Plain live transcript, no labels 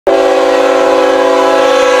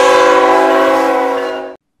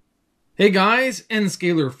Hey guys,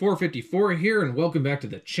 Nscaler454 here and welcome back to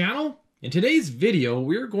the channel. In today's video,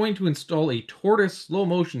 we're going to install a Tortoise slow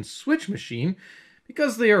motion switch machine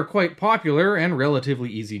because they are quite popular and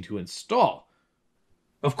relatively easy to install.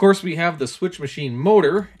 Of course, we have the switch machine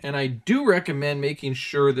motor, and I do recommend making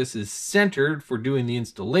sure this is centered for doing the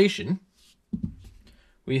installation.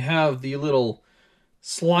 We have the little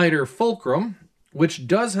slider fulcrum, which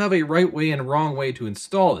does have a right way and wrong way to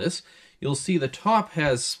install this. You'll see the top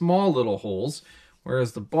has small little holes,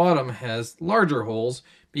 whereas the bottom has larger holes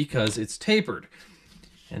because it's tapered.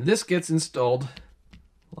 And this gets installed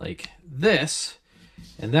like this,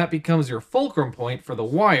 and that becomes your fulcrum point for the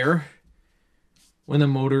wire when the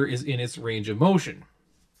motor is in its range of motion.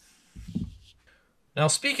 Now,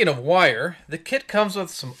 speaking of wire, the kit comes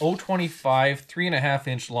with some 025 3.5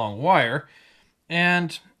 inch long wire,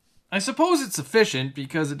 and I suppose it's sufficient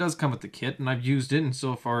because it does come with the kit and I've used it and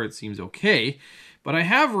so far it seems okay. But I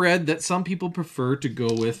have read that some people prefer to go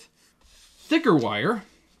with thicker wire.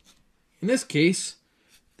 In this case,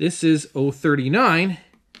 this is 039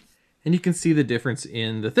 and you can see the difference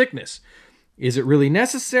in the thickness. Is it really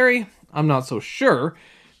necessary? I'm not so sure.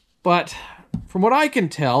 But from what I can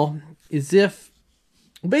tell is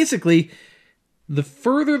basically the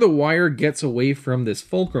further the wire gets away from this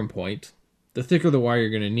fulcrum point, the thicker the wire you're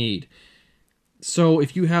going to need. So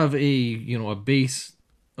if you have a base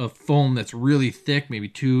of foam that's really thick, maybe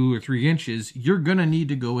 2 or 3 inches, you're going to need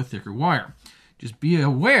to go with thicker wire. Just be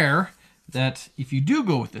aware that if you do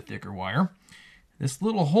go with the thicker wire, this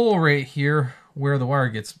little hole right here where the wire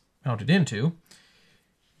gets mounted into,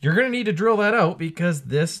 you're going to need to drill that out because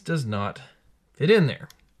this does not fit in there.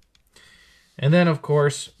 And then of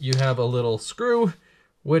course you have a little screw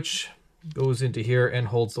which goes into here and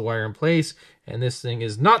holds the wire in place, and this thing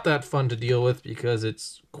is not that fun to deal with because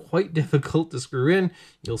it's quite difficult to screw in.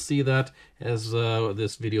 You'll see that as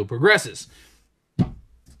this video progresses.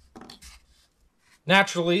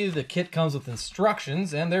 Naturally, the kit comes with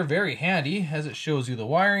instructions and they're very handy as it shows you the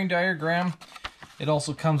wiring diagram. It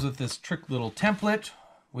also comes with this trick little template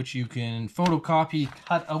which you can photocopy,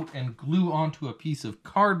 cut out and glue onto a piece of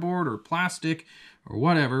cardboard or plastic or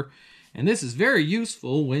whatever. And this is very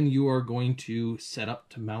useful when you are going to set up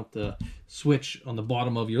to mount the switch on the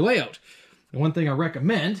bottom of your layout. And one thing I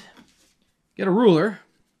recommend, get a ruler,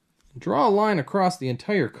 draw a line across the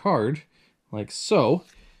entire card, like so.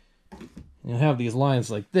 You'll have these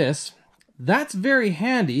lines like this. That's very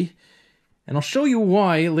handy, and I'll show you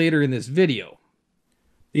why later in this video.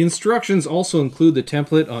 The instructions also include the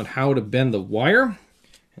template on how to bend the wire,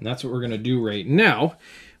 and that's what we're going to do right now.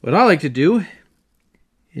 What I like to do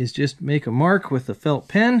is just make a mark with a felt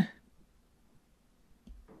pen.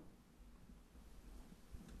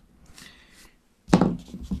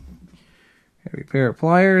 Every pair of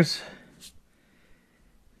pliers.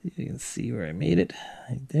 You can see where I made it,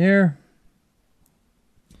 right there.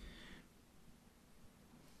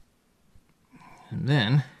 And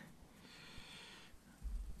then,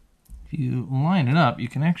 if you line it up, you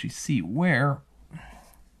can actually see where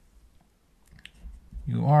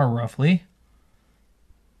you are roughly.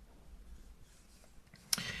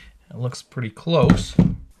 It looks pretty close,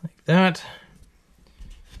 like that.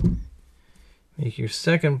 Make your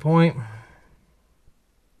second point.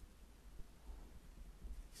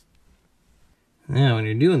 Now, when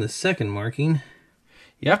you're doing the second marking,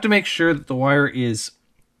 you have to make sure that the wire is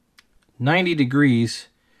 90 degrees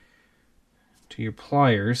to your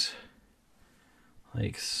pliers,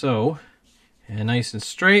 like so, and nice and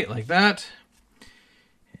straight, like that.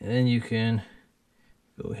 And then you can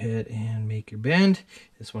go ahead and make your bend.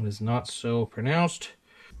 This one is not so pronounced.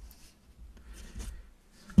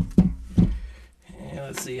 And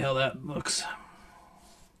let's see how that looks.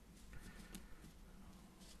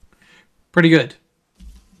 Pretty good.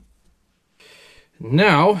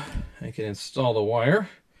 Now I can install the wire.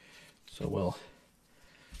 So we'll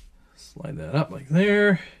slide that up like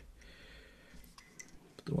there.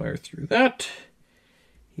 Put the wire through that.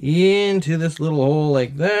 Into this little hole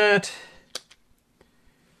like that.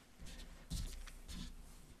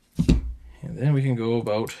 And then we can go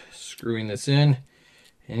about screwing this in,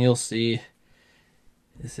 and you'll see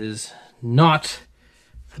this is not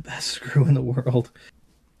the best screw in the world.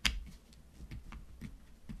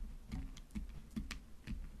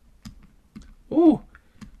 Ooh,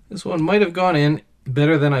 this one might have gone in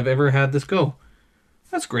better than I've ever had this go.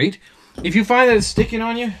 That's great. If you find that it's sticking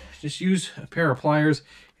on you, just use a pair of pliers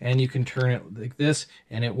and you can turn it like this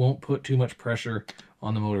and it won't put too much pressure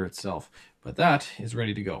on the motor itself. But that is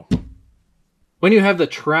ready to go. When you have the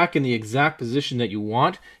track in the exact position that you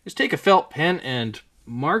want, just take a felt pen and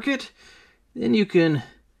mark it. Then you can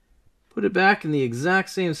put it back in the exact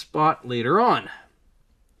same spot later on.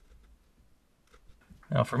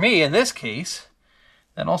 Now for me, in this case,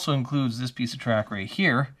 that also includes this piece of track right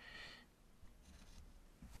here.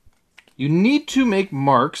 You need to make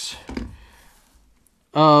marks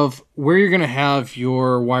of where you're going to have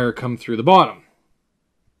your wire come through the bottom.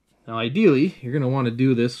 Now ideally, you're going to want to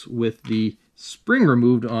do this with the spring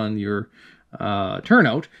removed on your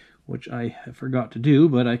turnout, which I forgot to do,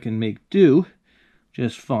 but I can make do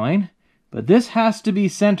just fine. But this has to be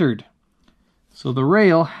centered. So the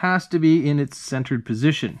rail has to be in its centered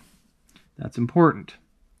position. That's important.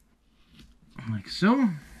 Like so.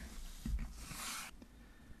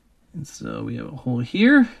 And so we have a hole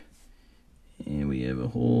here, and we have a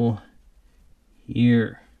hole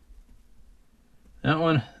here. That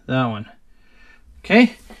one, that one.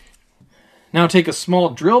 Okay. Now take a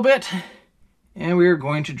small drill bit, and we are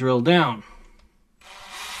going to drill down.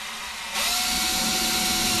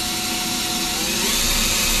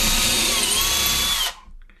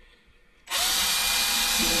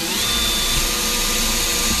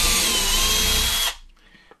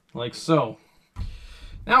 Like so.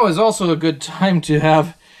 Now is also a good time to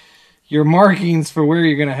have your markings for where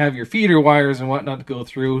you're going to have your feeder wires and whatnot to go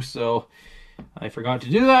through. So I forgot to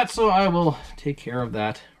do that, so I will take care of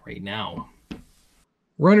that right now.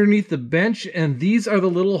 We're underneath the bench, and these are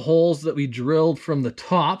the little holes that we drilled from the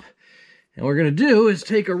top. And what we're going to do is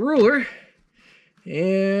take a ruler,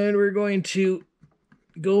 and we're going to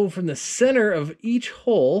go from the center of each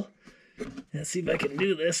hole. Let's see if I can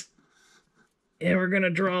do this. And we're going to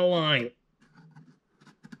draw a line.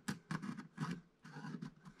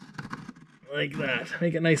 Like that.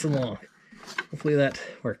 Make it nice and long. Hopefully that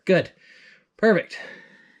worked. Good. Perfect.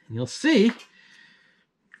 And you'll see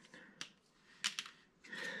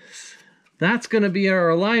that's going to be our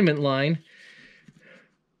alignment line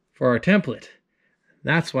for our template.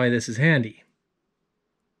 That's why this is handy.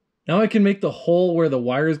 Now I can make the hole where the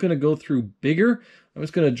wire is going to go through bigger. I'm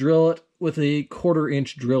just going to drill it with a 1/4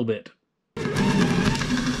 inch drill bit.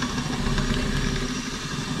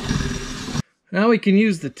 Now we can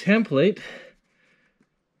use the template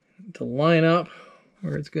to line up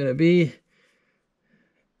where it's going to be.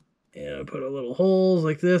 And put a little holes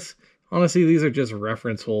like this. Honestly, these are just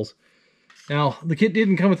reference holes. Now, the kit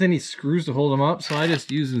didn't come with any screws to hold them up, so I just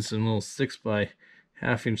used some little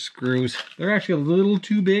 6x1/2 inch screws. They're actually a little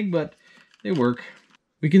too big, but they work.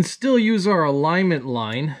 We can still use our alignment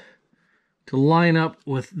line to line up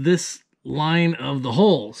with this line of the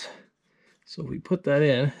holes. So if we put that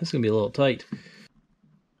in, it's going to be a little tight.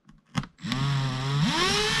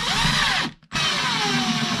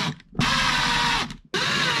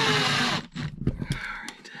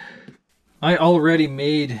 I already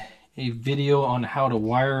made a video on how to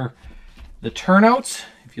wire the turnouts.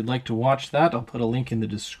 If you'd like to watch that, I'll put a link in the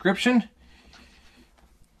description.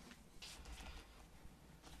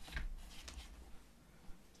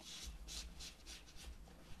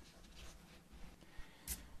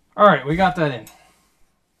 All right, we got that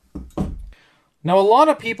in. Now, a lot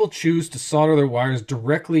of people choose to solder their wires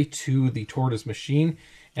directly to the Tortoise machine,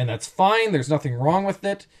 and that's fine. There's nothing wrong with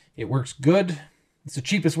it. It works good. It's the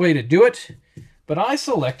cheapest way to do it. But I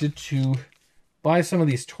selected to buy some of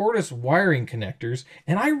these Tortoise wiring connectors,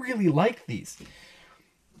 and I really like these.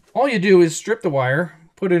 All you do is strip the wire,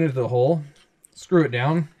 put it into the hole, screw it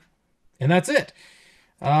down, and that's it.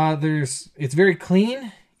 It's very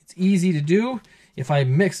clean. It's easy to do. If I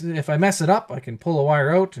mess it up, I can pull a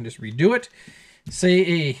wire out and just redo it.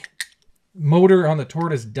 Say a motor on the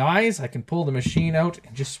Tortoise dies, I can pull the machine out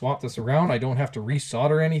and just swap this around. I don't have to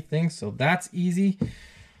resolder anything, so that's easy.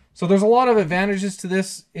 So there's a lot of advantages to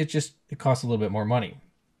this. It costs a little bit more money.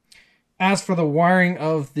 As for the wiring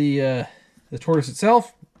of the Tortoise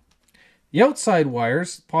itself, the outside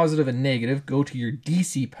wires, positive and negative, go to your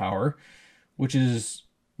DC power, which is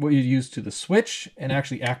what you use to the switch and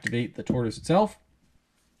actually activate the Tortoise itself.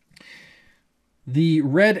 The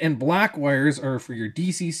red and black wires are for your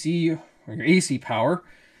DCC or your AC power.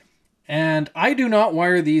 And I do not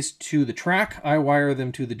wire these to the track. I wire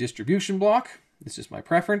them to the distribution block. This is my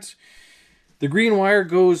preference. The green wire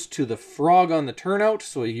goes to the frog on the turnout,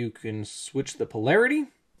 so you can switch the polarity.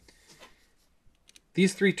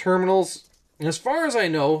 These 3 terminals, as far as I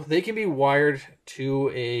know, they can be wired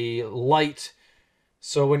to a light.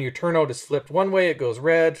 So when your turnout is flipped one way, it goes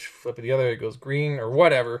red. Flip it the other, it goes green, or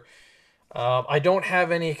whatever. I don't have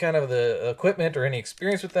any kind of the equipment or any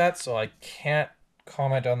experience with that, so I can't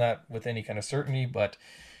comment on that with any kind of certainty. But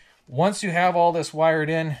once you have all this wired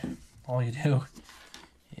in, all you do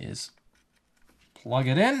is plug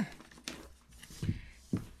it in,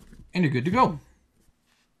 and you're good to go.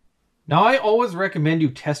 Now, I always recommend you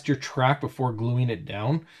test your track before gluing it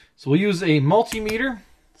down. So we'll use a multimeter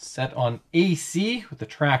set on AC with the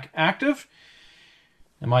track active.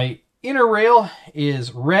 And my inner rail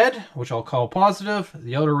is red, which I'll call positive.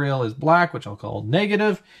 The outer rail is black, which I'll call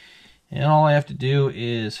negative. And all I have to do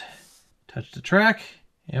is touch the track,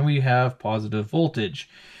 and we have positive voltage.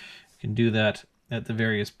 You can do that at the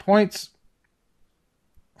various points.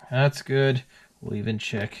 That's good. We'll even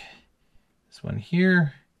check this one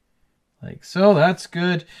here. Like so, that's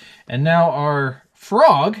good. And now our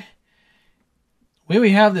frog, the way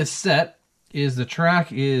we have this set is the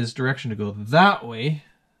track is direction to go that way.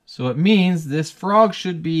 So it means this frog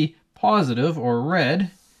should be positive or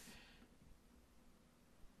red.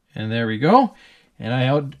 And there we go.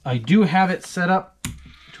 And I do have it set up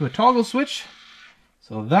to a toggle switch.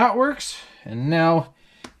 So that works. And now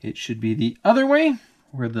it should be the other way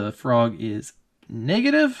where the frog is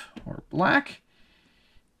negative or black.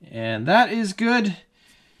 And that is good.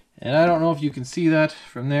 And I don't know if you can see that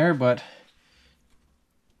from there, but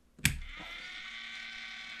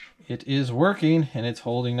it is working and it's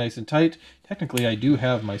holding nice and tight. Technically, I do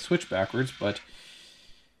have my switch backwards, but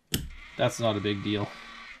that's not a big deal.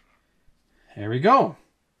 There we go.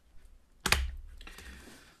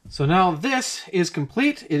 So now this is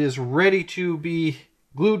complete. It is ready to be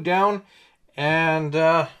glued down and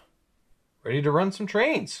ready to run some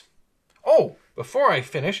trains. Oh, before I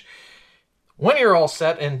finish, when you're all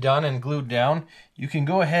set and done and glued down, you can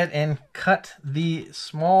go ahead and cut the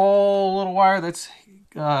small little wire that's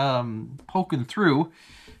poking through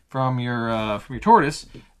from your Tortoise.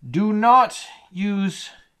 Do not use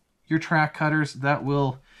your track cutters. That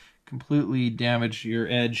will completely damage your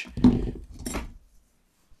edge.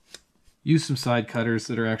 Use some side cutters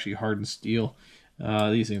that are actually hardened steel.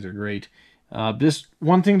 These things are great. Just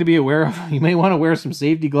one thing to be aware of, you may want to wear some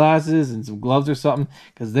safety glasses and some gloves or something,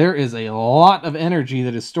 because there is a lot of energy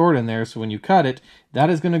that is stored in there, so when you cut it, that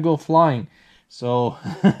is going to go flying. So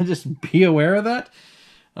just be aware of that,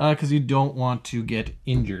 because you don't want to get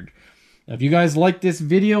injured. Now, if you guys like this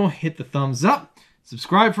video, hit the thumbs up,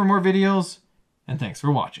 subscribe for more videos, and thanks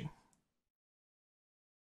for watching.